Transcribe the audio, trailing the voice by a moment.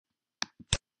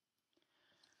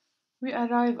We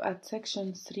arrive at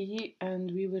section 3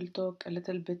 and we will talk a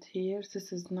little bit here.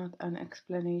 This is not an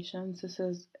explanation, this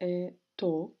is a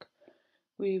talk.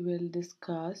 We will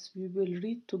discuss, we will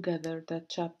read together that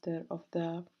chapter of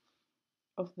the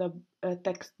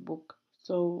textbook.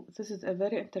 So this is a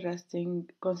very interesting,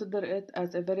 consider it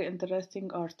as a very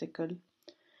interesting article.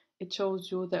 It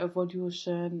shows you the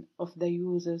evolution of the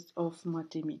uses of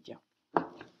multimedia.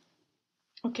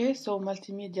 Okay, so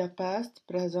multimedia past,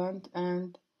 present,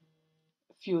 and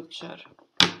future.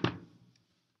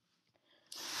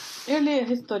 Early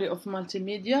history of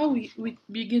multimedia. We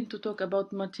begin to talk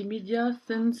about multimedia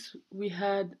since we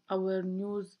had our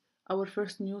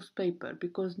first newspaper,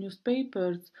 because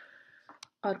newspapers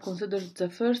are considered the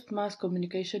first mass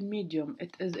communication medium.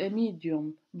 It is a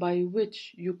medium by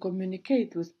which you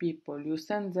communicate with people, you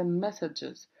send them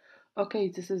messages. Okay,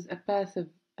 this is a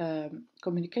passive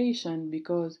communication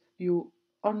because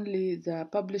only the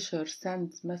publisher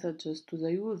sends messages to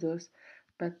the users,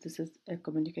 but this is a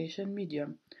communication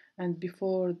medium. And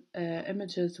before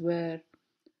images were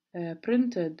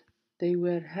printed, they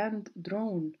were hand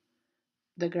drawn.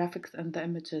 The graphics and the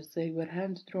images, they were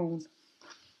hand drawn.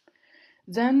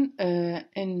 Then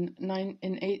in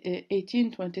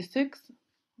 1826,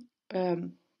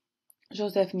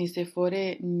 Joseph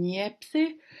Nicéphore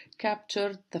Niepce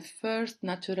captured the first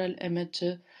natural image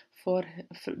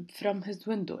from his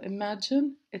window.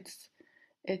 Imagine it's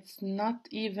not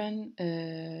even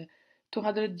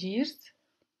 200 years,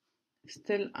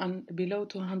 still below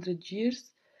 200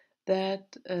 years,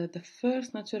 that the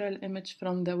first natural image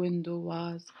from the window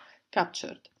was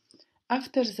captured.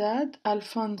 After that,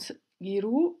 Alphonse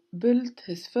Giroux built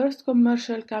his first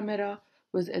commercial camera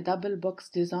with a double box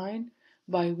design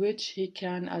by which he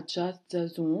can adjust the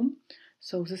zoom.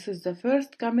 So this is the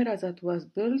first camera that was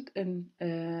built in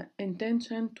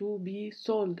intention to be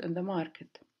sold in the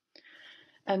market.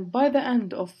 And by the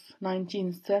end of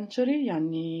 19th century,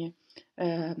 يعني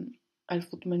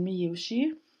 1800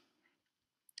 وشي,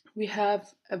 we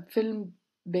have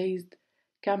film-based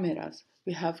cameras.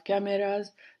 We have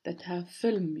cameras that have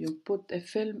film. You put a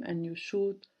film and you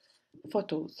shoot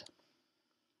photos.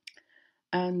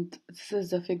 And this is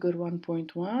the figure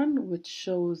 1.1, which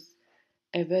shows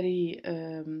a very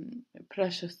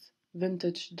precious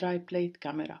vintage dry plate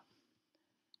camera.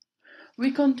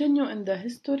 We continue in the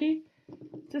history.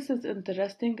 This is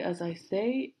interesting, as I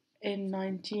say. In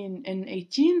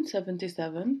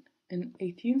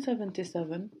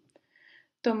 1877,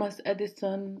 Thomas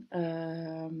Edison,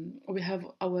 we have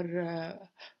our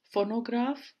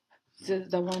phonograph,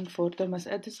 the one for Thomas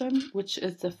Edison, which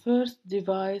is the first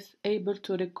device able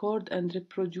to record and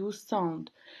reproduce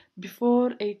sound.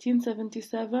 Before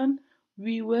 1877,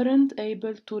 we weren't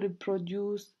able to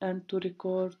reproduce and to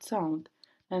record sound.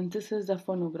 And this is a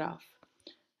phonograph.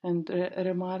 And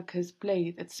remark his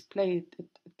plate, its plate,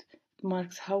 it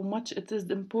marks how much it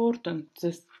is important,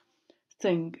 this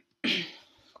thing.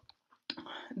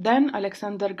 Then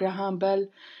Alexander Graham Bell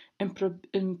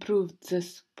improved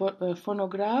this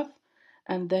phonograph,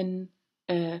 and then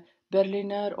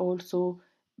Berliner also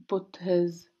put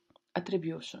his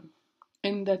attribution.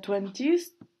 In the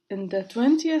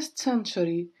 20th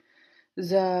century,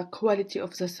 the quality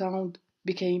of the sound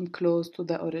became close to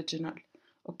the original.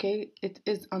 Okay, it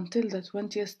is until the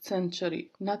 20th century,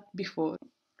 not before.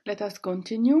 Let us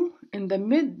continue. In the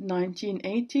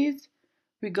mid-1980s,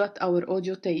 we got our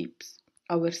audio tapes,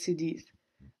 our CDs.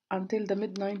 Until the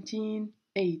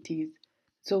mid-1980s,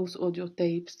 those audio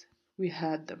tapes, we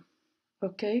had them.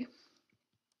 Okay?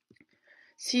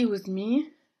 See with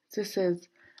me, this is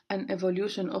an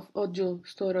evolution of audio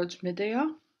storage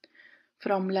media.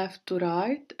 From left to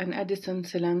right, an Edison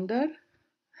cylinder.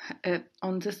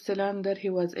 On this cylinder, he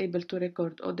was able to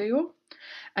record audio,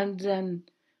 and then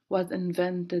was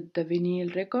invented the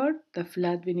vinyl record, the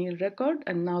flat vinyl record,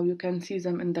 and now you can see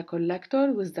them in the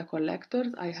collector. With the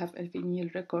collectors, I have a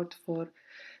vinyl record for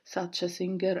such a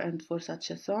singer and for such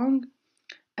a song.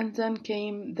 And then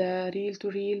came the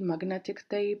reel-to-reel magnetic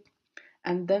tape,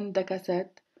 and then the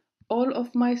cassette. All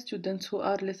of my students who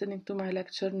are listening to my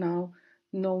lecture now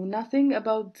know nothing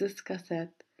about this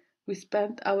cassette. We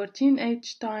spent our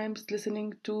teenage times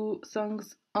listening to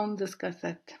songs on this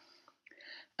cassette.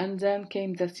 And then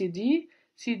came the CD.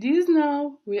 CDs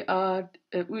now we are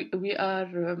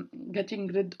getting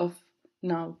rid of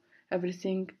now.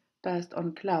 Everything passed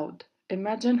on cloud.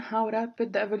 Imagine how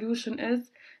rapid the evolution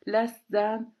is. Less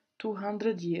than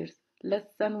 200 years.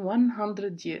 Less than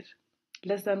 100 years.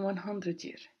 Less than 100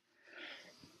 years.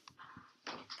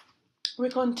 We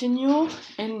continue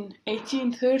in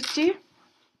 1830.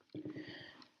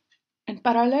 In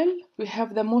parallel, we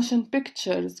have the motion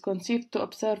pictures conceived to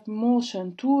observe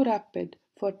motion too rapid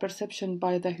for perception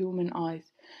by the human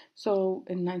eyes. So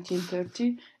in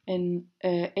 1930, in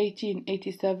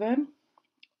 1887,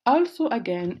 also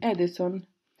again Edison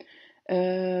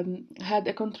had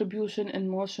a contribution in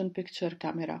motion picture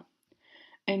camera.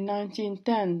 In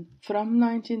 1910, from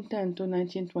 1910 to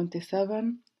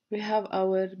 1927, we have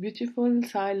our beautiful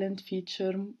silent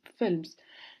feature films.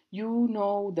 You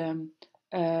know them.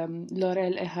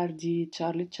 Laurel and Hardy,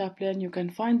 Charlie Chaplin, you can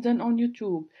find them on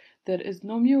YouTube. There is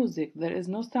no music, there is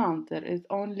no sound, there is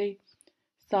only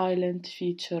silent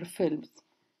feature films.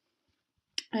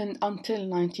 And until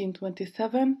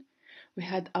 1927, we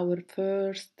had our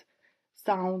first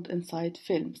sound inside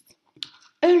films.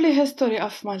 Early history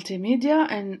of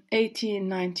multimedia. In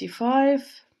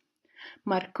 1895,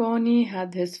 Marconi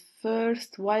had his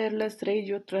first wireless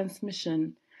radio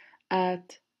transmission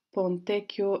at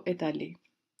Pontecchio, Italy.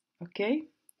 Okay,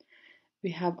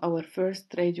 we have our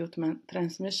first radio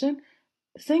transmission.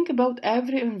 Think about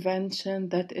every invention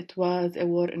that it was a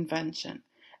war invention.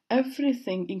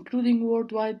 Everything, including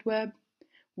World Wide Web,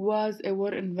 was a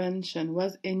war invention,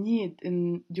 was a need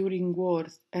during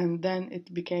wars, and then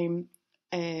it became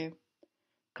a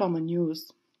common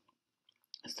use.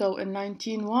 So in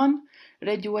 1901,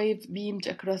 radio wave beamed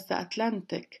across the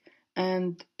Atlantic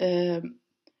and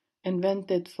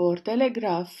invented for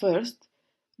telegraph first.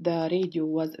 The radio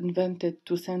was invented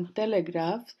to send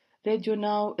telegraphs. Radio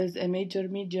now is a major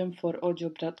medium for audio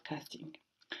broadcasting.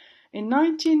 In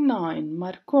 1909,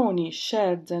 Marconi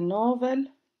shared the Nobel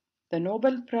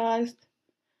Prize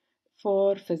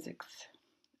for Physics.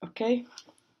 Okay,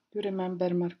 you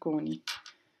remember Marconi,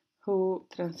 who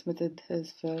transmitted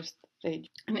his first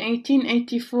radio. In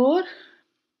 1884,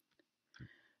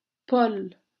 Paul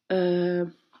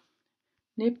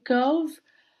Nipkow,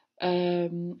 a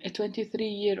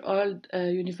 23-year-old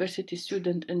university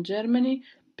student in Germany,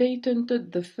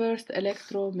 patented the first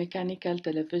electromechanical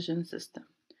television system.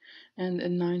 And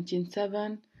in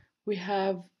 1907, we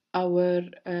have our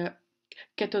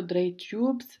cathode ray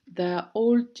tubes, the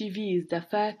old TVs, the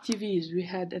fat TVs we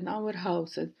had in our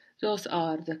houses. Those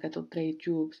are the cathode ray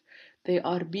tubes.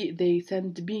 They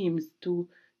send beams to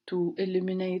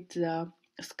illuminate the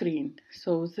screen.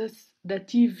 So the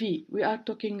TV. We are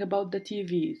talking about the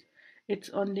TVs. It's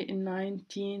only in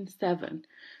 1907.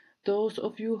 Those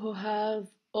of you who have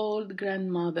old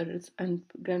grandmothers and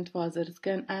grandfathers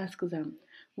can ask them.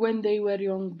 When they were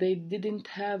young, they didn't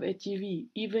have a TV,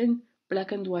 even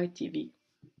black and white TV.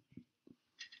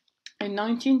 In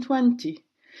 1920,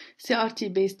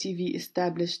 CRT-based TV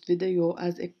established video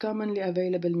as a commonly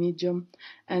available medium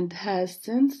and has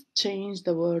since changed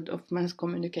the world of mass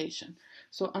communication.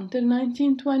 So until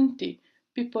 1920,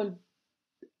 people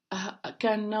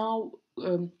can now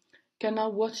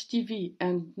watch TV,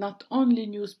 and not only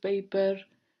newspaper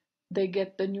they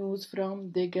get the news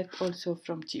from, they get also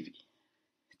from TV.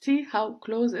 See how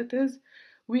close it is?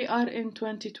 We are in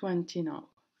 2020 now.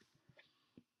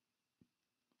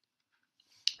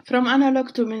 From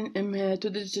analog to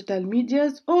digital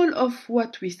medias, all of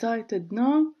what we cited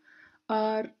now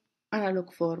are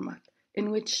analog format,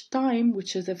 in which time,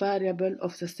 which is a variable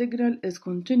of the signal, is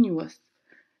continuous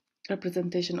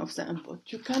representation of the input.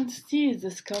 You can see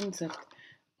this concept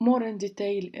more in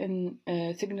detail in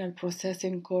signal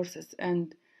processing courses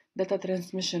and data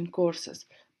transmission courses.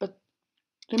 But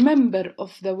remember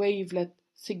of the wavelet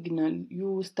signal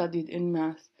you studied in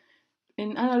math.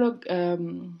 In analog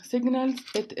signals,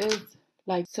 it is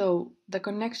like so. The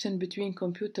connection between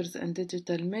computers and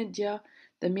digital media,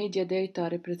 the media data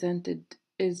represented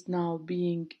is now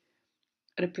being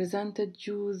represented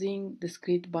using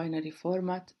discrete binary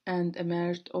format and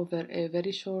emerged over a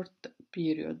very short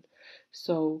period.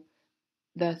 So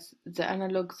that's the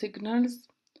analog signals,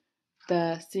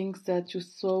 the things that you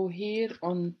saw here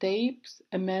on tapes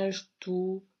emerged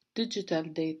to digital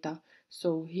data.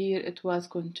 So here it was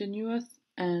continuous,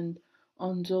 and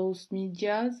on those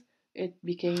medias it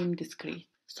became discrete.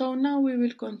 So now we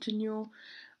will continue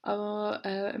our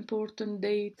important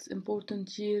dates,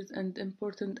 important years, and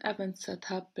important events that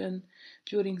happened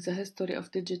during the history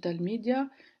of digital media.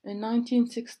 In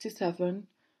 1967,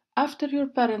 after your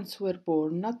parents were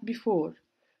born, not before,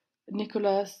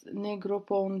 Nicolas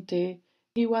Negroponte,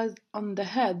 he was on the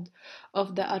head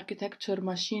of the architecture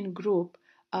machine group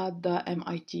at the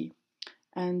MIT.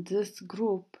 And this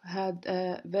group had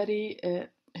a very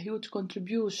huge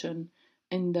contribution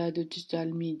in the digital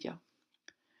media.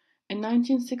 In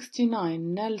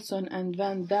 1969, Nelson and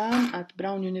Van Dam at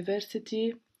Brown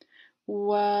University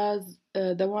was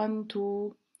the one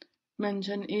to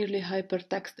mention early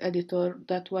hypertext editor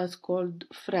that was called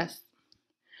Fress.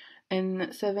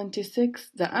 In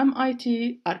 76, the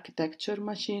MIT Architecture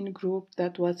Machine Group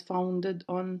that was founded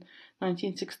on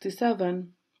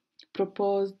 1967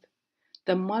 proposed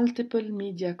the multiple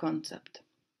media concept.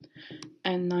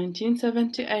 In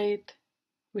 1978,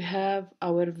 we have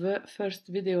our first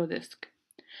video disc,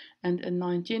 and in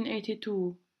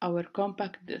 1982, our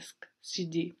compact disc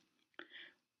CD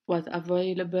was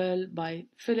available by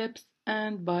Philips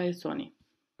and by Sony.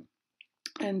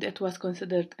 And it was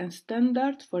considered a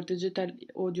standard for digital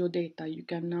audio data. You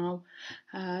can now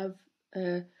have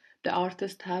the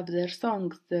artists have their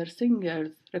songs, their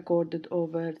singers recorded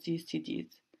over these CDs,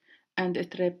 and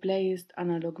it replaced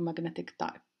analog magnetic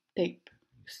tape.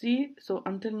 See, so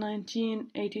until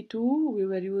 1982 we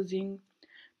were using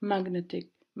magnetic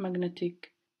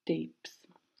tapes.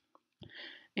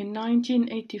 In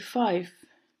 1985,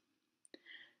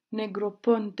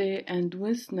 Negroponte and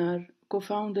Wisner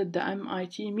co-founded the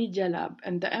MIT Media Lab,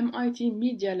 and the MIT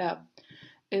Media Lab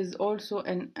is also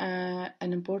an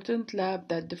important lab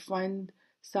that defined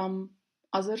some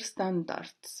other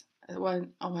standards.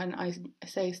 When I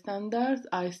say standards,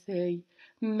 I say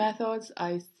methods,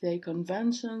 I say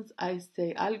conventions, I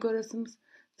say algorithms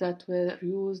that were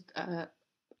used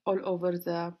all over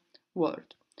the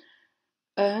world.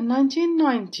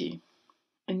 1990.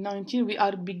 In 19, we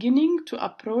are beginning to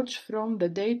approach from the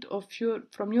date of your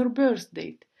birth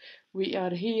date. We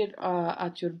are here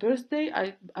at your birthday.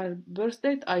 Our birth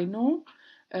date. I know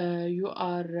you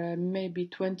are maybe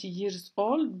 20 years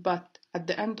old, but at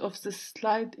the end of this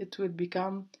slide, it will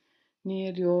become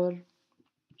near your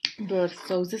birth.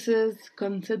 So this is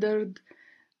considered,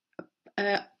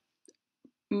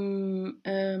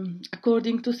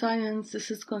 according to science, this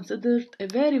is considered a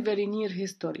very, very near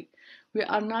history. We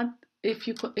are not. If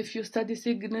you study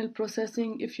signal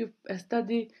processing, if you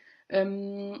study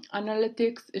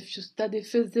analytics, if you study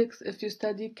physics, if you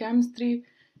study chemistry,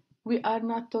 we are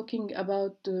not talking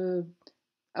about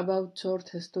short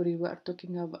history. We are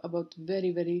talking about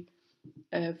very, very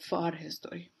far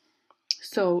history.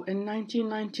 So in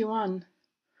 1991,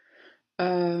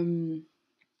 in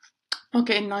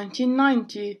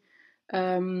 1990,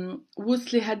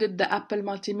 Woosley headed the Apple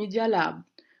Multimedia Lab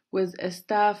with a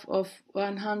staff of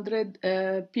 100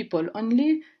 people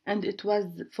only, and it was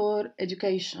for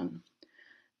education.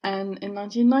 And in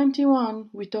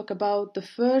 1991, we talk about the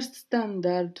first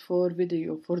standard for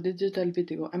video, for digital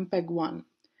video, MPEG-1,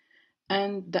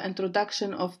 and the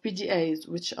introduction of PDAs,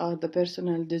 which are the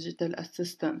personal digital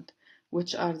assistant,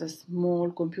 which are the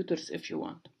small computers, if you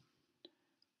want.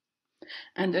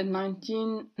 And in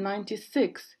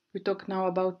 1996, we talk now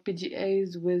about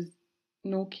PDAs with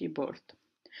no keyboard.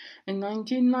 In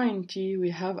 1990, we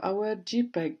have our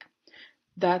JPEG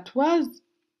that was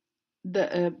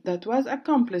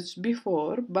accomplished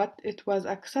before, but it was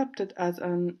accepted as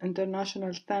an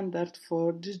international standard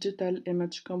for digital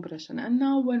image compression. And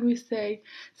now when we say,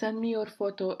 send me your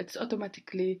photo, it's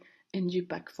automatically in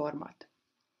JPEG format.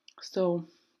 So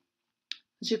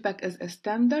JPEG is a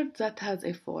standard that has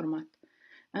a format,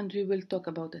 and we will talk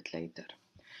about it later.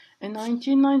 In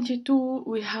 1992,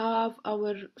 we have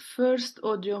our first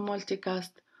audio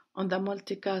multicast on the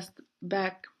multicast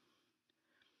backbone,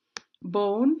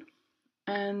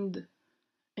 and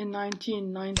in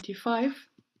 1995,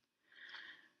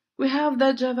 we have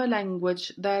the Java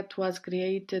language that was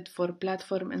created for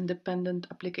platform-independent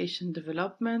application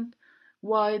development,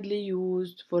 widely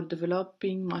used for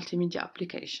developing multimedia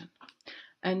application.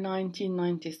 In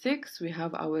 1996, we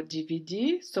have our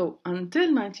DVD. So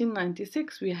until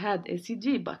 1996, we had a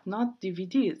CD, but not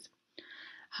DVDs.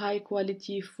 High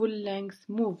quality, full-length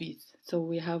movies. So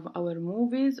we have our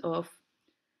movies of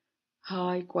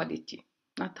high quality,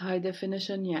 not high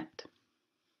definition yet.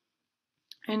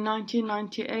 In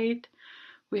 1998,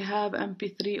 we have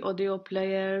MP3 audio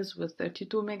players with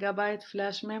 32 megabyte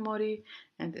flash memory,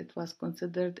 and it was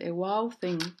considered a wow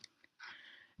thing.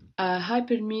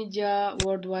 Hypermedia,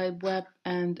 World Wide Web,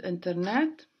 and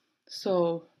Internet.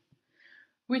 So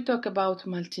we talk about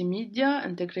multimedia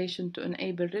integration to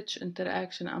enable rich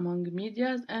interaction among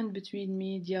medias and between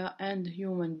media and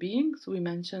human beings. We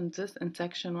mentioned this in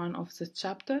section 1 of this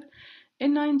chapter.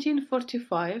 In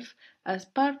 1945, as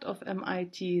part of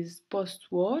MIT's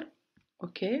post-war,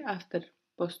 after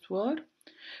post-war,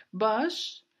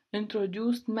 Bosch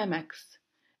introduced Memex.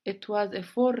 It was a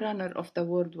forerunner of the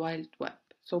World Wide Web.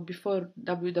 So before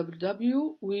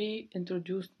www, we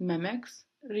introduced Memex.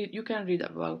 You can read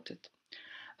about it.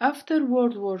 After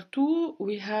World War II,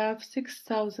 we have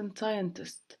 6,000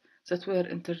 scientists that were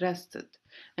interested.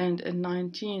 And in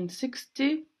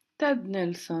 1960, Ted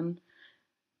Nelson,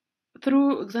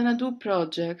 through Xanadu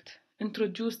project,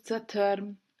 introduced the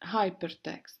term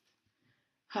hypertext.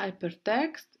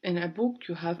 Hypertext. In a book,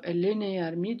 you have a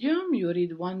linear medium. You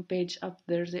read one page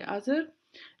after the other.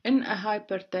 In a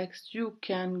hypertext, you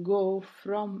can go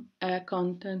from a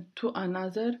content to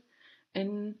another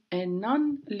in a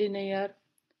non-linear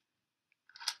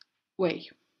way.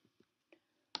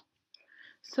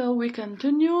 So we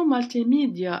continue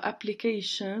multimedia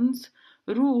applications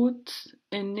roots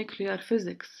in nuclear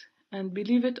physics. And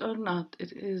believe it or not,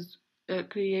 it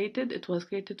was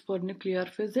created for nuclear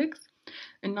physics.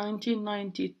 In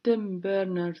 1990, Tim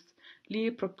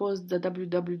Berners-Lee proposed the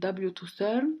WWW to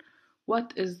CERN.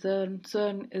 What is CERN?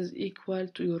 CERN is equal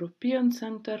to European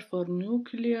Center for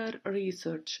Nuclear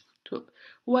Research.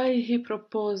 Why he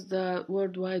proposed the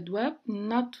World Wide Web?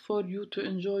 Not for you to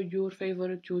enjoy your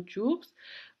favorite YouTubes,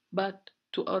 but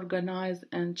to organize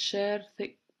and share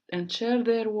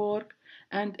their work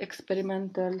and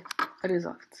experimental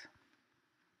results.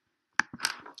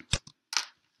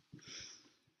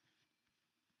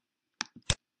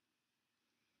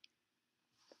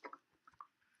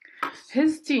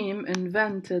 His team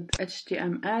invented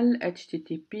HTML,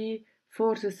 HTTP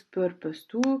for this purpose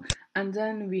too, and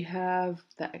then we have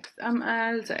the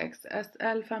XML, the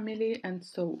XSL family, and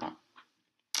so on.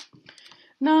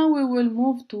 Now we will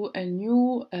move to a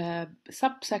new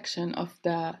subsection of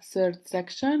the third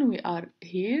section. We are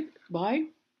here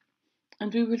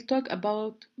and we will talk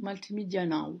about multimedia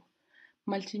now.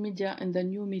 Multimedia in the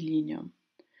new millennium.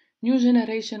 New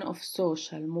generation of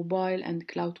social, mobile and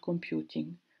cloud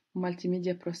computing,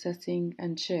 multimedia processing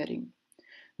and sharing.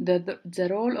 The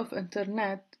role of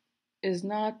internet is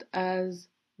not as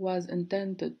was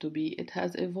intended to be. It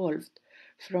has evolved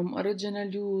from original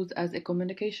use as a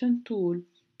communication tool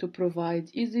to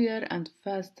provide easier and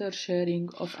faster sharing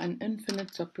of an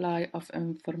infinite supply of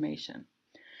information.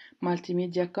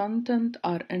 Multimedia content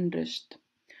are enriched.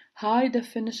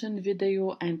 High-definition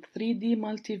video and 3D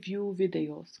multi-view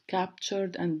videos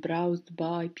captured and browsed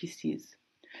by PCs.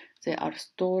 They are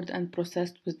stored and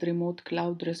processed with remote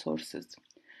cloud resources.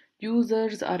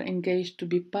 Users are engaged to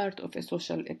be part of a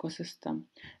social ecosystem,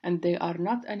 and they are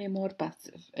not anymore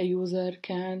passive. A user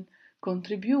can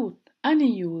contribute.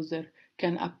 Any user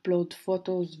can upload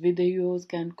photos, videos,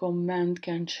 can comment,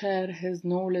 can share his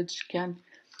knowledge, can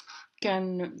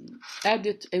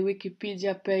edit a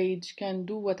Wikipedia page, can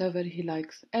do whatever he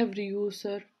likes. Every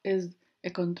user is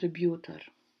a contributor.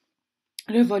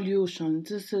 Revolution.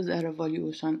 This is a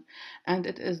revolution, and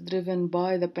it is driven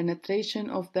by the penetration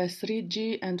of the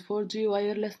 3G and 4G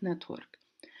wireless network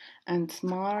and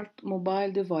smart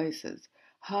mobile devices,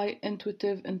 high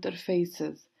intuitive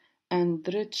interfaces, and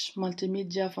rich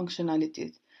multimedia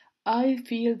functionalities. I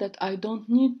feel that I don't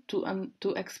need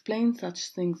to explain such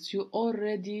things. You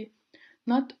already,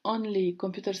 not only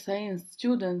computer science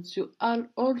students, you are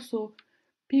also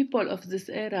people of this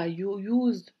era. You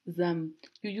use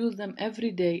them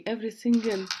every day. Every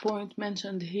single point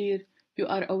mentioned here, you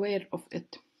are aware of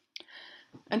it.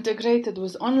 Integrated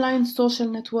with online social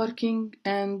networking,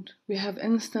 and we have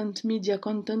instant media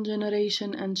content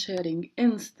generation and sharing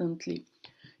instantly.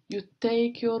 You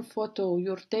take your photo,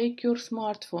 you take your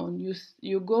smartphone,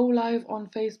 you go live on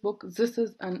Facebook. This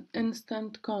is an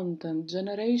instant content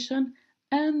generation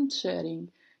and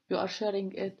sharing. You are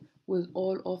sharing it with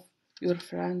all of your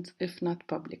friends, if not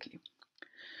publicly.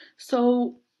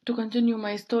 So, to continue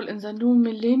my stall in the new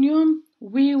millennium,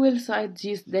 we will cite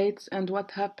these dates and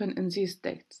what happened in these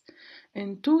dates.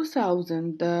 In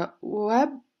 2000, the web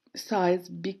size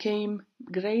became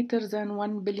greater than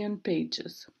 1 billion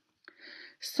pages.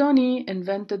 Sony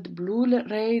invented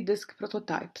Blu-ray disc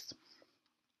prototypes.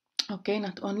 Okay,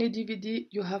 not only DVD,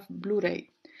 you have Blu-ray.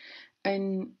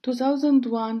 In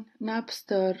 2001,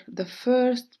 Napster, the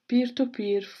first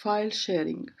peer-to-peer file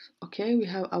sharing. Okay, we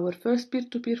have our first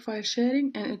peer-to-peer file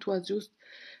sharing, and it was used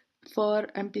for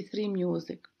MP3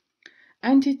 music.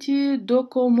 NTT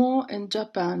Docomo in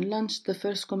Japan launched the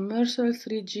first commercial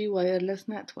 3G wireless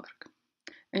network.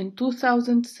 In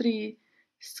 2003,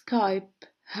 Skype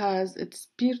has its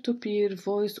peer-to-peer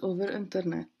voice over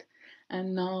internet.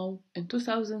 And now, in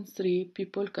 2003,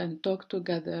 people can talk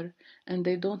together and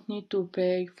they don't need to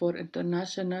pay for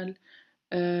international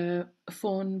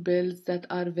phone bills that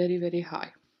are very, very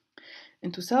high.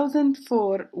 In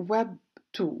 2004, Web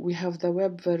 2, we have the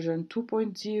web version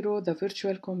 2.0, the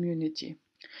virtual community.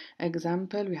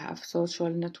 Example, we have social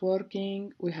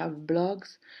networking, we have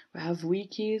blogs, we have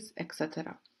wikis,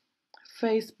 etc.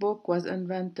 Facebook was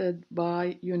invented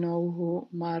by you know who,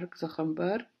 Mark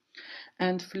Zuckerberg,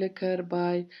 and Flickr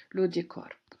by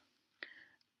Ludicorp.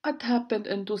 What happened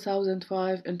in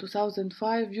 2005? In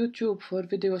 2005, YouTube for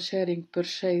video sharing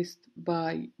purchased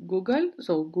by Google,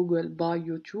 so Google by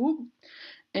YouTube.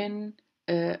 In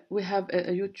we have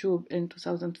a YouTube in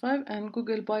 2005 and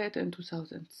Google buy it in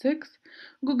 2006.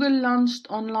 Google launched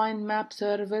online map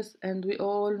service and we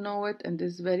all know it and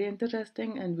it's very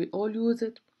interesting and we all use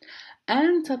it.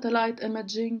 And satellite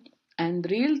imaging and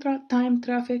real-time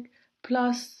traffic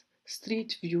plus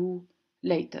street view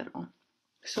later on.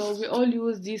 So we all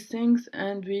use these things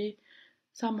and we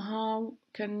somehow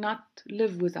cannot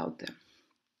live without them.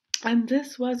 And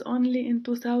this was only in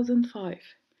 2005.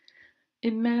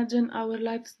 Imagine our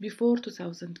lives before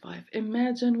 2005.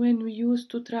 Imagine when we used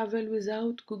to travel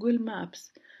without Google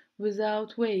Maps,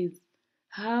 without Waze.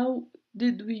 How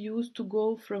did we used to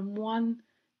go from one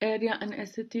area in a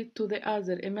city to the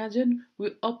other? Imagine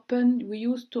we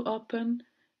used to open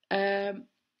a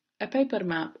paper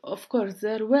map. Of course,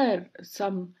 there were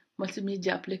some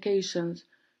multimedia applications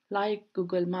like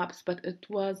Google Maps, but it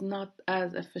was not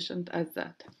as efficient as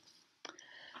that.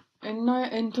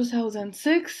 In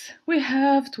 2006, we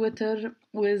have Twitter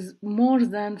with more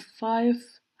than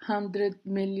 500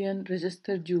 million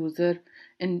registered users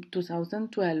in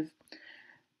 2012,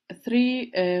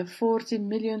 340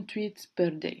 million tweets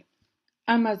per day.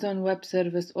 Amazon Web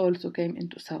Service also came in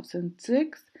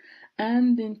 2006,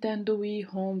 and Nintendo Wii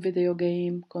home video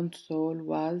game console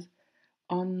was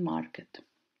on market.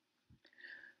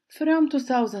 From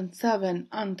 2007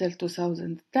 until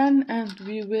 2010, and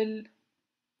we will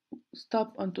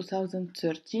stop on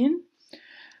 2013.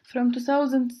 From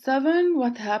 2007,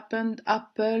 what happened?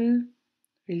 Apple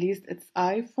released its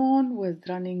iPhone with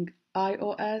running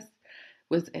iOS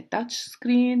with a touch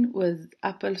screen with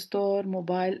Apple Store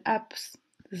mobile apps.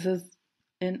 This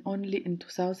is only in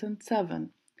 2007.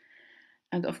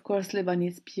 And of course,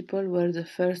 Lebanese people were the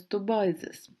first to buy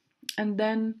this. And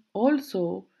then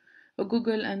also a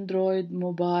Google Android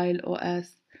mobile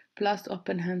OS plus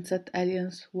Open Handset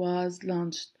Alliance was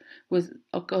launched with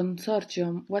a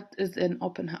consortium. What is an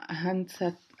Open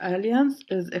Handset Alliance?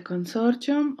 Is a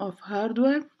consortium of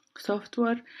hardware,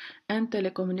 software, and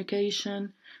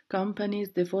telecommunication companies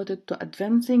devoted to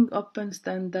advancing open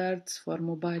standards for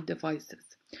mobile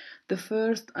devices. The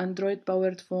first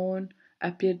Android-powered phone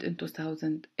appeared in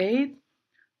 2008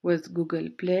 with Google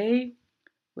Play,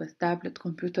 with tablet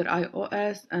computer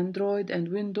iOS, Android, and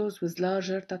Windows with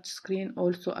larger touchscreen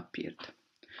also appeared.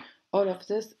 All of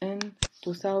this in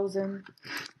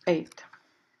 2008.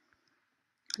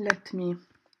 Let me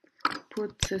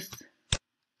put this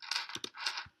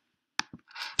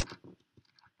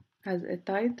as a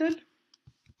title.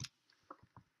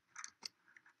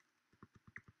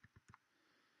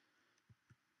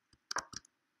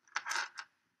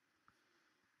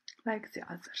 Like the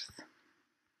others.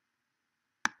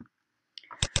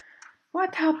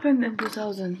 What happened in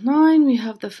 2009? We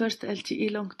have the first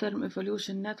LTE long-term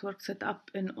evolution network set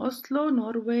up in Oslo,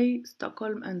 Norway,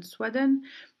 Stockholm, and Sweden,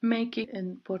 making an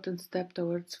important step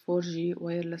towards 4G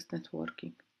wireless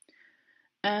networking.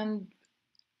 And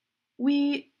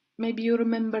maybe you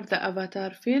remember the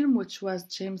Avatar film, which was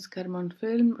James Cameron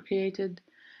film, created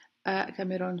a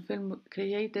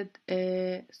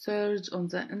surge on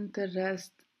the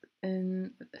interest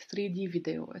in 3D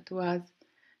video. It was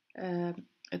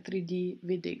a 3D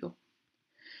video.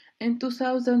 In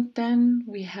 2010,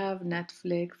 we have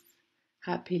Netflix,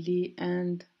 happily,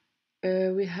 and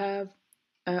we have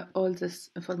all this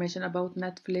information about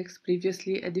Netflix.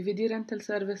 Previously, a DVD rental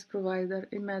service provider.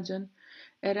 Imagine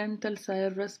a rental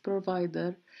service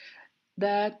provider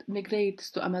that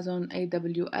migrates to Amazon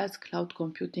AWS cloud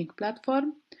computing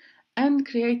platform and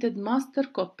created master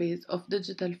copies of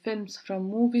digital films from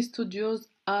movie studios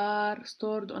are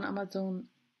stored on Amazon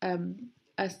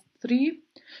S3.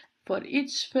 For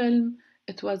each film,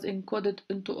 it was encoded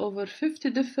into over 50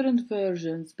 different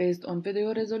versions based on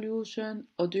video resolution,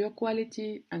 audio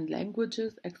quality, and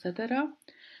languages, etc.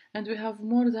 And we have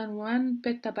more than 1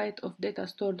 petabyte of data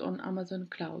stored on Amazon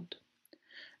Cloud.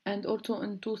 And also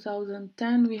in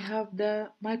 2010, we have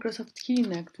the Microsoft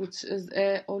Kinect, which is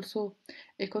also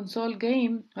a console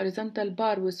game, horizontal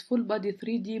bar with full body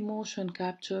 3D motion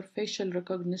capture, facial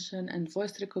recognition, and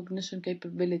voice recognition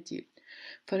capability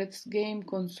for its game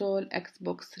console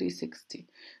Xbox 360.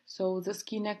 So this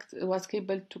Kinect was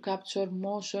capable to capture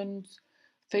motions,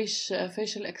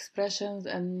 facial expressions,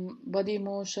 and body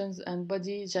motions and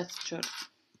body gestures.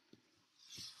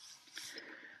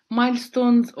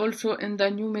 Milestones also in the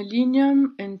new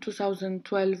millennium. In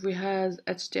 2012, we had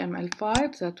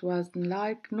HTML5 that was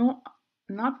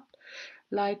not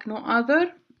like no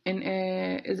other.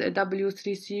 Is a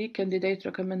W3C candidate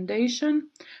recommendation.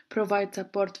 Provide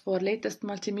support for latest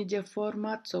multimedia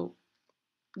format. So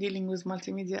dealing with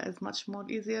multimedia is much more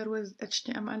easier with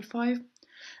HTML5.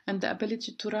 and the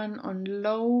ability to run on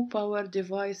low power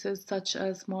devices such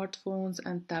as smartphones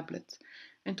and tablets.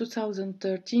 In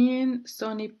 2013,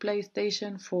 Sony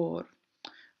PlayStation 4.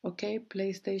 Okay,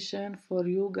 PlayStation, for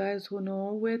you guys who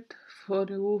know it, for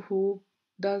you who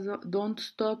don't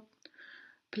stop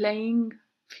playing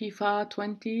FIFA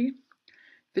 20,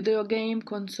 video game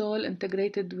console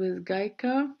integrated with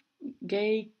Gaikai,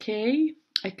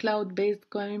 a cloud-based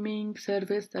gaming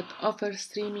service that offers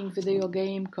streaming video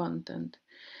game content.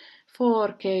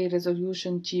 4K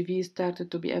resolution TV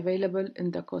started to be available in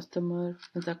the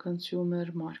consumer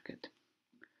market.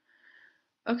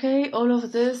 Okay, all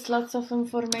of this, lots of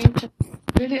information,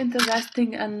 really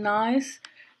interesting and nice.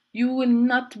 You will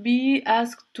not be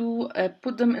asked to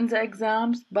put them in the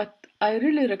exams, but I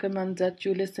really recommend that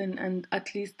you listen and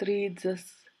at least read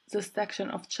this section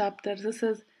of chapter. This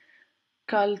is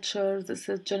culture, this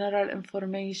is general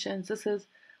information, this is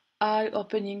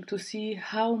eye-opening to see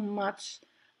how much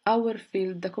our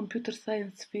field, the computer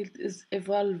science field, is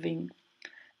evolving.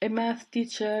 A math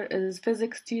teacher, a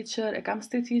physics teacher, a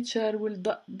chemistry teacher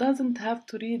doesn't have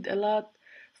to read a lot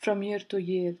from year to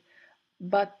year.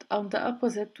 But on the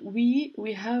opposite, we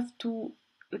have to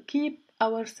keep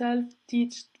ourselves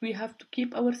teach. We have to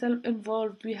keep ourselves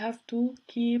involved. We have to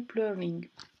keep learning.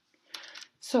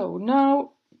 So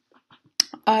now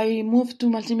I move to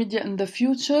multimedia in the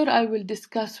future. I will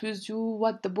discuss with you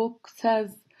what the book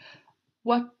says,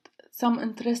 what some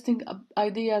interesting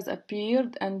ideas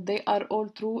appeared, and they are all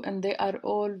true and they are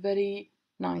all very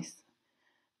nice.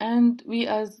 And we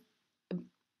as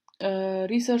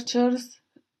researchers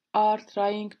are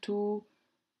trying to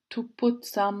put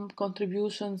some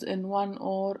contributions in one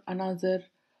or another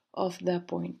of the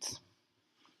points.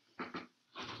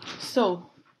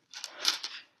 So,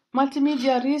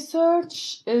 multimedia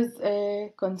research is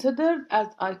considered, as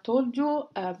I told you,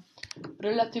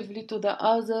 relatively to the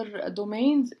other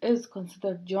domains, is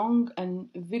considered young and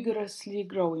vigorously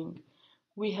growing.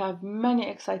 We have many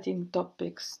exciting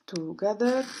topics to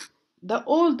gather. The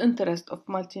old interest of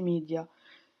multimedia,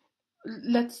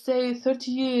 let's say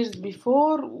 30 years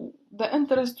before, the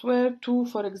interests were to,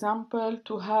 for example,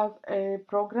 to have a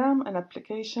program, an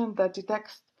application that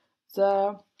detects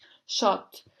the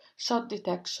shot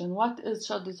detection. What is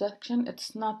shot detection?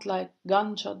 It's not like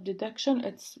gunshot detection.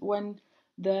 It's when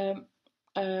the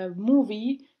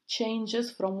movie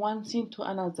changes from one scene to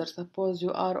another. Suppose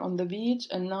you are on the beach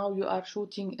and now you are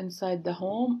shooting inside the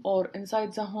home, or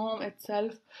inside the home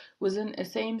itself within a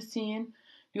same scene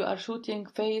you are shooting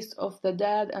face of the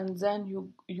dad, and then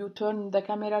you turn the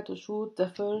camera to shoot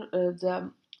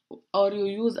or you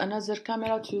use another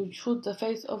camera to shoot the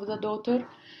face of the daughter.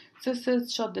 This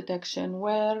is shot detection,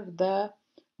 where the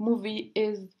movie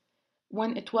is,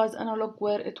 when it was analog,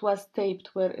 where it was taped,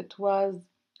 where it was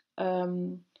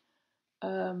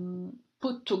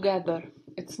put together.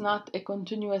 It's not a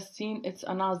continuous scene, it's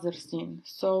another scene.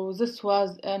 So this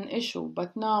was an issue,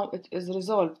 but now it is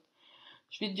resolved.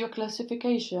 Video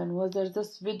classification, whether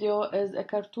this video is a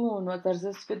cartoon, whether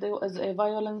this video is a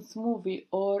violence movie,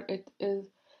 or it is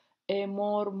a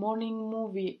more morning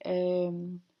movie,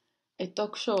 a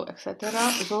talk show,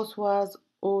 etc. Those were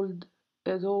old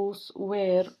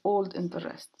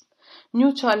interests.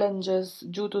 New challenges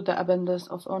due to the abundance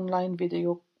of online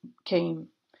video came.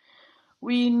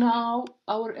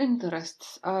 Our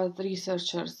interests as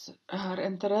researchers, our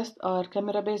interests are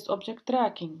camera-based object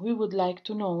tracking. We would like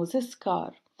to know this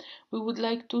car. We would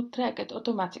like to track it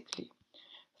automatically.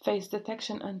 Face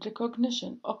detection and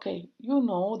recognition. Okay, you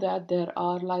know that there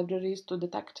are libraries to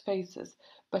detect faces,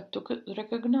 but to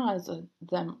recognize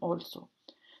them also.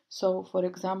 So, for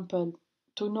example,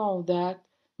 to know that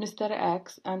Mr.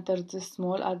 X entered this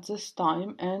mall at this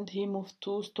time and he moved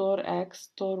to store X,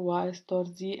 store Y, store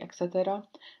Z, etc.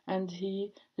 and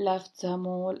he left the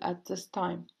mall at this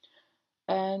time.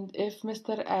 And if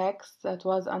Mr. X that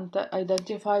was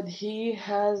identified, he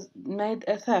has made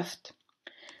a theft.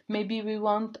 Maybe we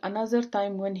want another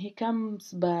time when he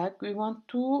comes back, we want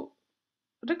to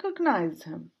recognize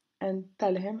him and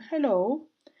tell him, hello,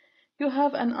 you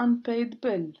have an unpaid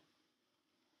bill.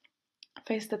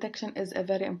 Face detection is a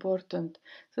very important.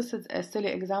 This is a silly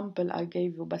example I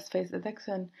gave you, but face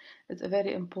detection is a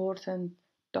very important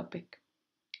topic.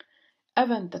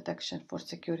 Event detection for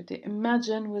security.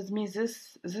 Imagine with me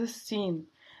this scene.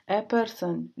 A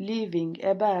person leaving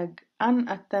a bag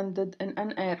unattended in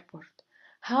an airport.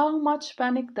 How much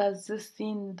panic does this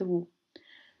scene do?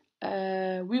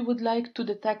 We would like to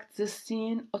detect this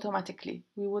scene automatically.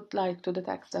 We would like to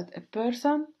detect that a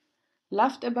person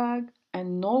left a bag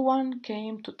and no one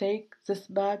came to take this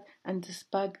bag, and this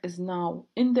bag is now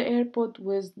in the airport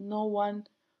with no one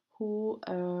who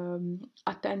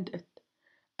attended it.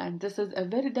 And this is a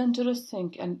very dangerous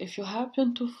thing. And if you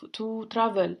happen to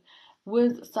travel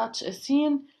with such a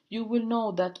scene, you will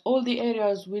know that all the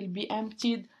areas will be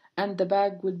emptied and the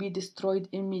bag will be destroyed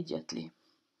immediately.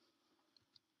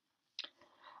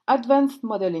 Advanced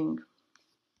modeling.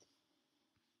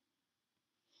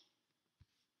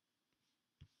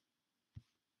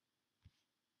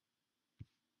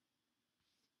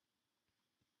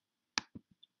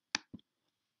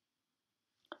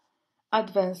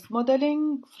 Advanced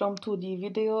modeling, from 2D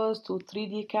videos to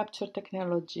 3D capture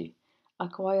technology,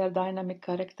 acquire dynamic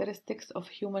characteristics of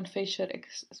human facial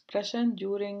expression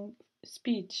during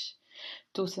speech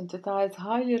to synthesize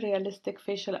highly realistic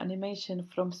facial animation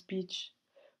from speech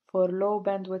for low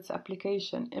bandwidth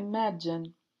application.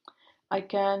 Imagine I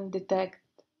can detect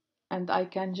and I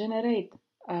can generate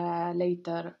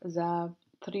later the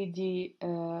 3D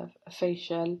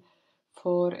facial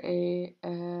for a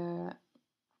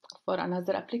for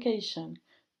another application,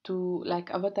 to like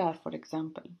avatar for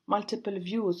example. Multiple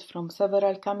views from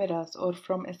several cameras or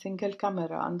from a single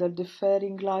camera under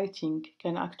differing lighting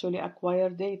can actually acquire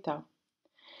data.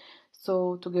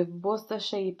 So to give both the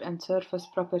shape and surface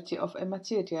property of a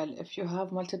material, if you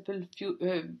have multiple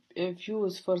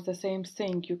views for the same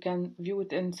thing, you can view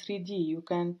it in 3D. You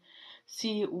can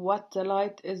see what the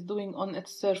light is doing on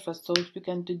its surface, so you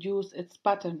can deduce its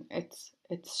pattern, its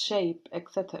shape,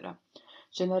 etc.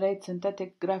 Generate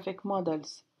synthetic graphic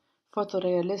models,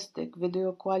 photorealistic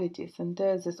video quality,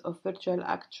 synthesis of virtual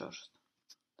actors,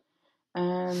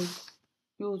 and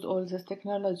use all this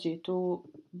technology to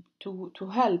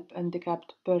help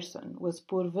handicapped person with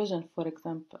poor vision, for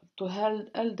example, to help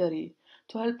elderly,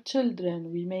 to help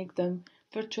children. We make them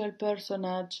virtual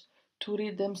personage to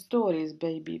read them stories,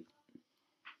 baby.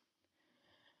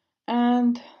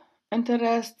 And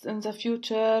interests in the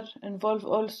future involve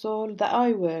also the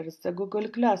eyewears, the Google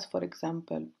Glass, for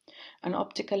example. An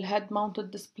optical head-mounted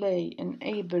display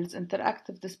enables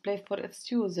interactive display for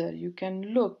its user. You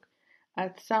can look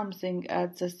at something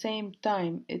at the same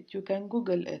time you can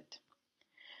Google it.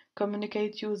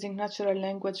 Communicate using natural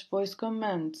language voice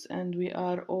commands, and we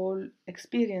are all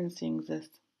experiencing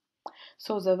this.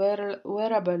 So the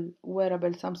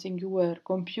wearable, something you wear,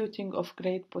 computing of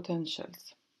great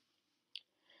potentials.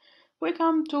 We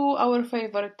come to our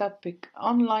favorite topic,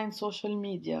 online social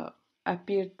media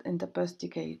appeared in the past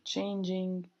decade,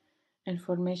 changing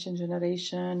information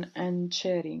generation and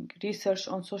sharing. Research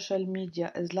on social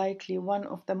media is likely one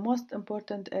of the most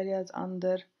important areas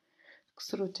under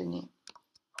scrutiny.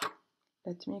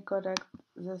 Let me correct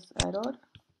this error.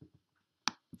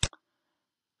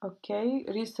 Okay,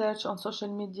 research on social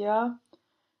media,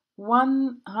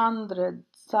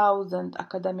 100,000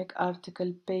 academic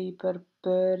article paper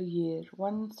per year,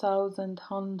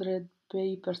 1,100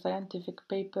 paper, scientific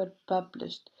paper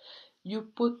published. You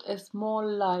put a small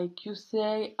like, you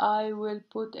say, I will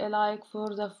put a like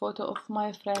for the photo of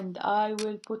my friend, I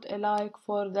will put a like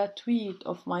for the tweet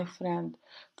of my friend,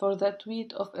 for the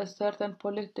tweet of a certain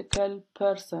political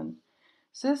person.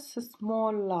 This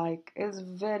small like is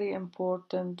very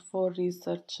important for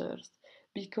researchers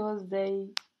because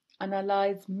they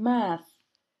analyze mass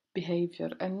behavior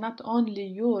and not only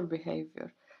your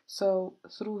behavior. So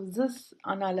through this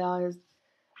analysis,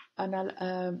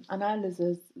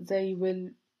 they will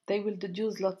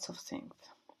deduce lots of things.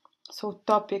 So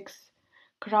topics,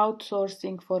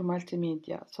 crowdsourcing for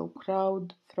multimedia. So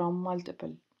crowd from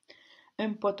multiple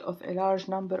input of a large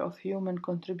number of human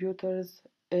contributors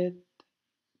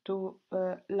to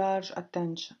large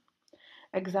attention.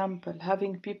 Example,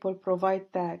 having people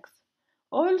provide tags.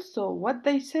 Also, what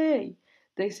they say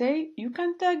you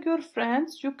can tag your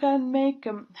friends, you can make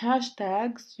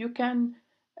hashtags, you can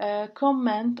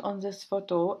comment on this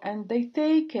photo, and they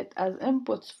take it as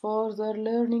inputs for their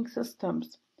learning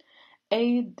systems.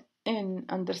 Aid in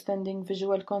understanding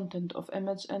visual content of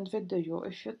image and video.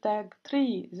 If you tag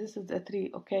tree, this is a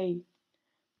tree, okay.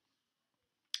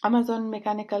 Amazon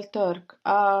Mechanical Turk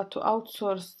to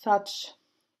outsource such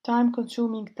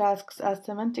time-consuming tasks as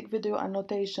semantic video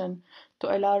annotation to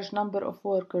a large number of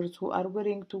workers who are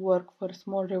willing to work for a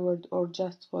small reward or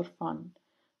just for fun.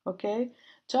 Okay?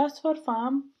 Just for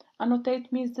fun,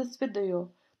 annotate me this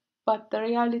video. But the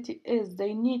reality is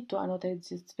they need to annotate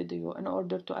this video in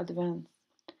order to advance.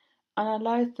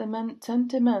 Analyze the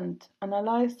sentiment.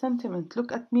 Analyze sentiment.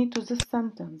 Look at me to this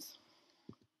sentence.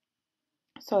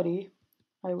 Sorry,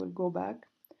 I will go back.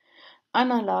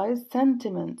 Analyze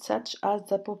sentiment such as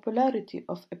the popularity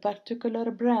of a particular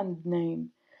brand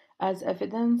name, as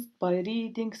evidenced by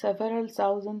reading several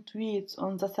thousand tweets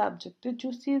on the subject. Did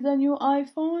you see the new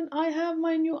iPhone? I have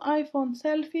my new iPhone.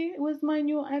 Selfie with my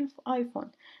new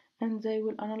iPhone. And they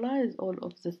will analyze all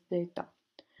of this data.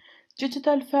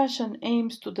 Digital fashion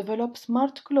aims to develop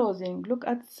smart clothing. Look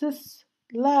at this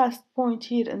last point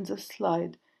here in this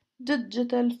slide.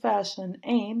 Digital fashion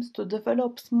aims to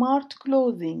develop smart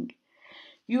clothing.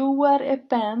 You wear a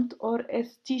pant or a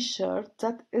t-shirt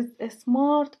that is a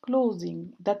smart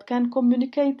clothing that can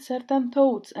communicate certain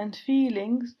thoughts and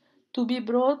feelings to be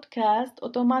broadcast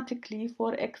automatically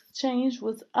for exchange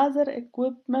with other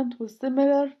equipment with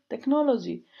similar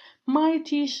technology. My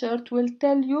t-shirt will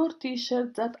tell your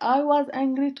t-shirt that I was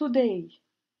angry today.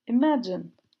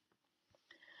 Imagine.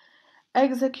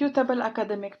 Executable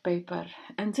academic paper.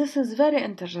 And this is very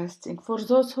interesting for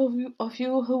those of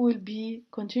you who will be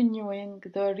continuing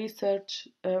the research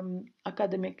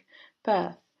academic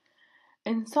path.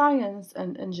 In science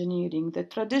and engineering, the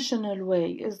traditional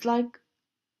way is like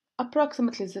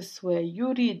approximately this way.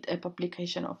 You read a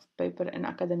publication of paper in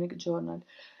academic journal.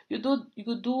 You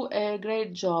do a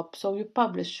great job, so you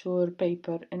publish your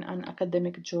paper in an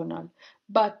academic journal.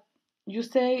 But you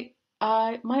say,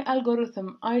 my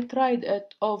algorithm, I tried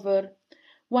it over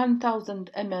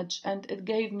 1000 image and it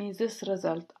gave me this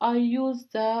result. I use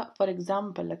for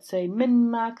example, let's say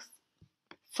min-max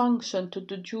function to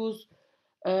deduce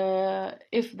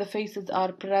if the faces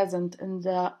are present in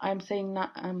the I'm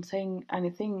saying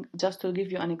anything just to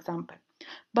give you an example.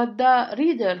 But the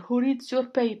reader who reads your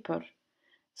paper,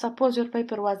 suppose your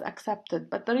paper was accepted,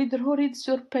 but the reader who reads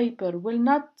your paper will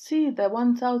not see the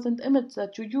 1000 image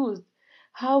that you used.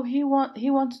 How he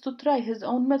wants to try his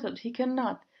own method, he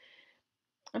cannot.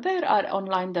 There are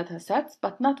online datasets,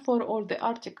 but not for all the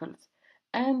articles.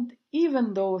 And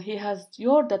even though he has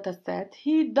your dataset,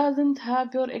 he doesn't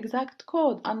have your exact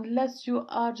code unless you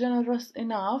are generous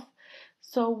enough.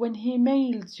 So when he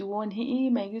emails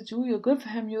you, you give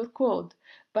him your code.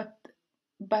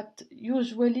 But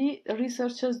usually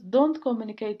researchers don't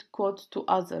communicate codes to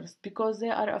others because they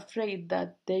are afraid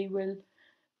that they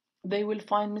will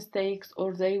find mistakes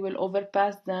or they will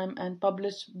overpass them and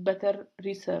publish better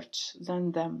research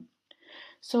than them.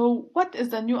 So what is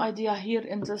the new idea here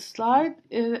in this slide?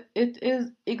 It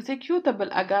is executable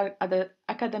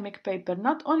academic paper.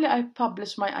 Not only I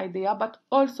publish my idea, but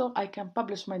also I can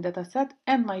publish my dataset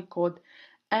and my code.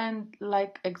 And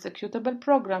like executable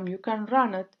program, you can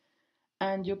run it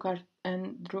and you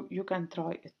can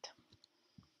try it.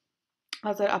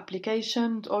 Other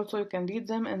applications, also you can read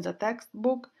them in the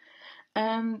textbook.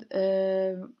 And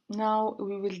now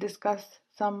we will discuss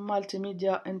some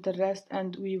multimedia interest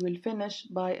and we will finish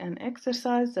by an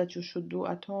exercise that you should do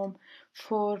at home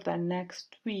for the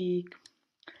next week.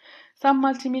 Some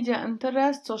multimedia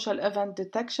interest, social event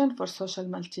detection for social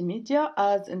multimedia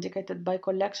as indicated by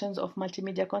collections of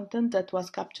multimedia content that was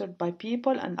captured by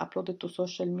people and uploaded to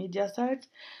social media sites.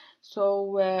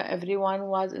 So everyone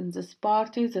was in this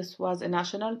party. This was a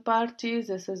national party.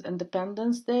 This is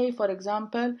Independence Day, for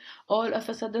example. All of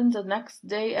a sudden, the next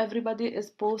day, everybody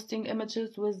is posting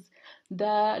images with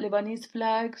the Lebanese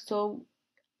flag. So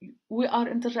we are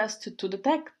interested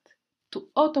to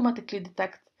automatically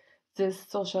detect this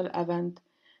social event.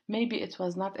 Maybe it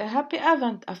was not a happy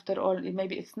event after all.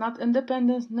 Maybe it's not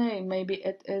Independence Day. Maybe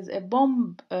it is a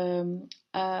bomb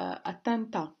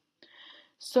attempt.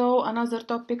 So another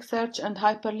topic, search and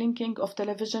hyperlinking of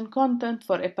television content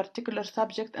for a particular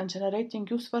subject and generating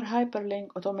useful hyperlink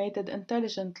automated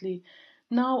intelligently.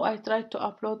 Now I tried to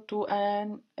upload to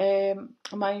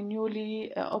my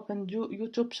newly opened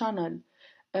YouTube channel.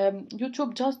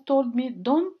 YouTube just told me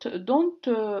don't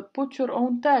put your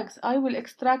own tags. I will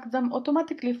extract them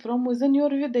automatically from within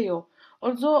your video.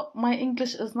 Although my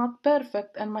English is not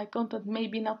perfect and my content may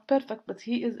be not perfect, but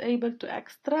he is able to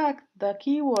extract the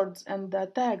keywords and the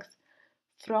tags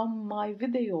from my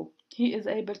video. He is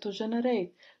able to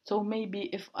generate. So maybe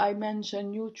if I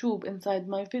mention YouTube inside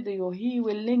my video, he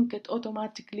will link it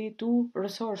automatically to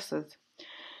resources.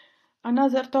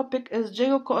 Another topic is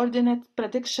geo-coordinate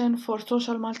prediction for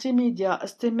social multimedia,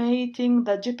 estimating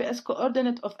the GPS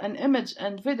coordinate of an image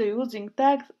and video using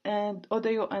tags and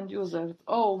audio and users.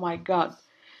 Oh my god.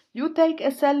 You take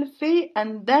a selfie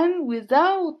and then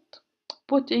without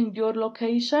putting your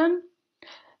location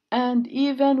and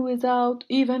even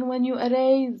when you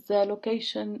erase the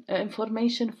location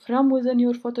information from within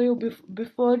your photo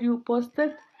before you post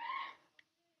it,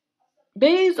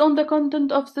 based on the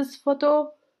content of this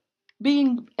photo,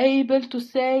 being able to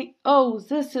say, oh,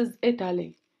 this is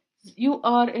Italy. You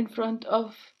are in front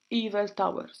of Eiffel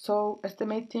Tower. So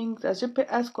estimating the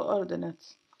GPS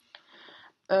coordinates.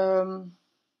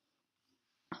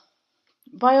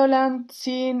 Violent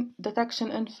scene detection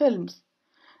in films.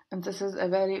 And this is a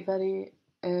very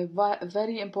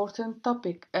important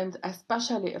topic. And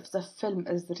especially if the film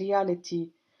is reality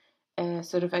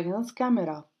surveillance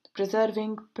camera.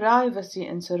 preserving privacy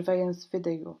in surveillance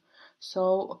video.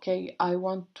 So, okay, I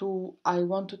want to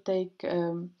have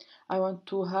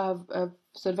a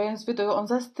surveillance video on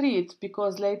the street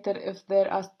because later, if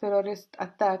there are terrorist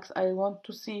attacks, I want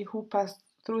to see who passed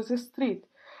through the street.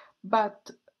 But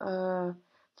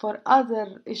for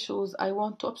other issues, I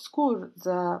want to obscure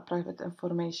the private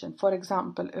information. For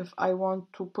example, if I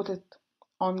want to put it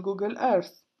on Google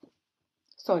Earth, I'm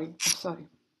sorry.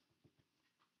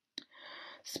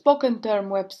 Spoken term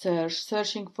web search,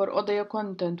 searching for audio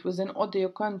content within audio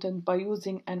content by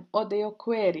using an audio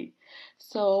query.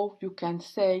 So you can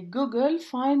say, Google,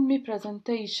 find me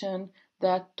presentation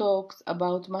that talks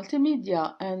about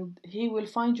multimedia, and he will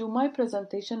find you my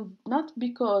presentation not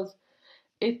because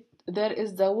there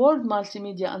is the word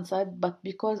multimedia inside, but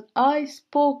because I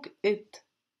spoke it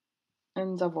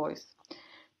in the voice.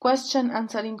 Question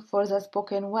answering for the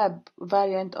spoken web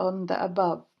variant on the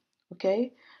above.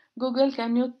 Okay? Google,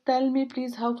 can you tell me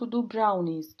please how to do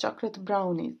brownies, chocolate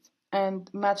brownies? And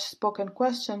match spoken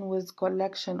question with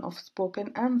collection of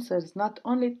spoken answers, not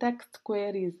only text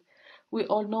queries. We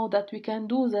all know that we can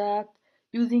do that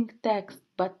using text,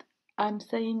 but I'm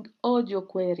saying audio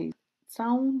queries.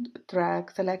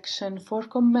 Soundtrack selection for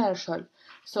commercial.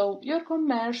 So your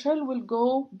commercial will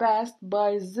go best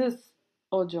by this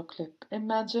audio clip.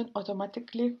 Imagine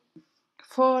automatically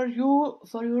for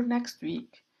your next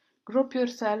week. Group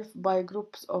yourself by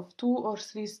groups of 2 or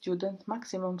 3 students,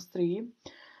 maximum 3,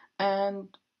 and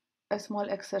a small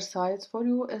exercise for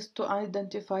you is to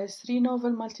identify 3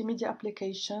 novel multimedia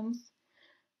applications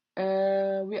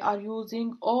we are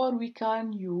using or we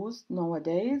can use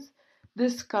nowadays.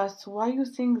 Discuss why you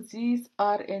think these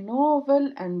are a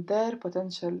novel and their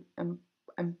potential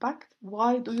impact.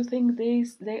 Why do you think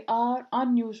they are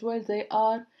unusual? They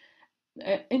are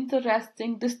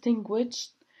interesting,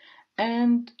 distinguished.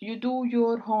 And you do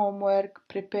your homework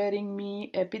preparing me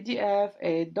a PDF,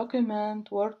 a document,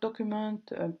 Word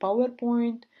document, a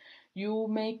PowerPoint. You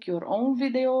make your own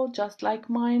video just like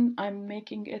mine. I'm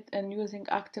making it and using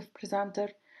Active Presenter,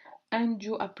 and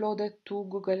you upload it to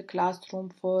Google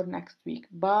Classroom for next week.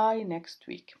 By next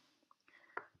week.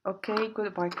 Okay,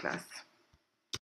 goodbye class.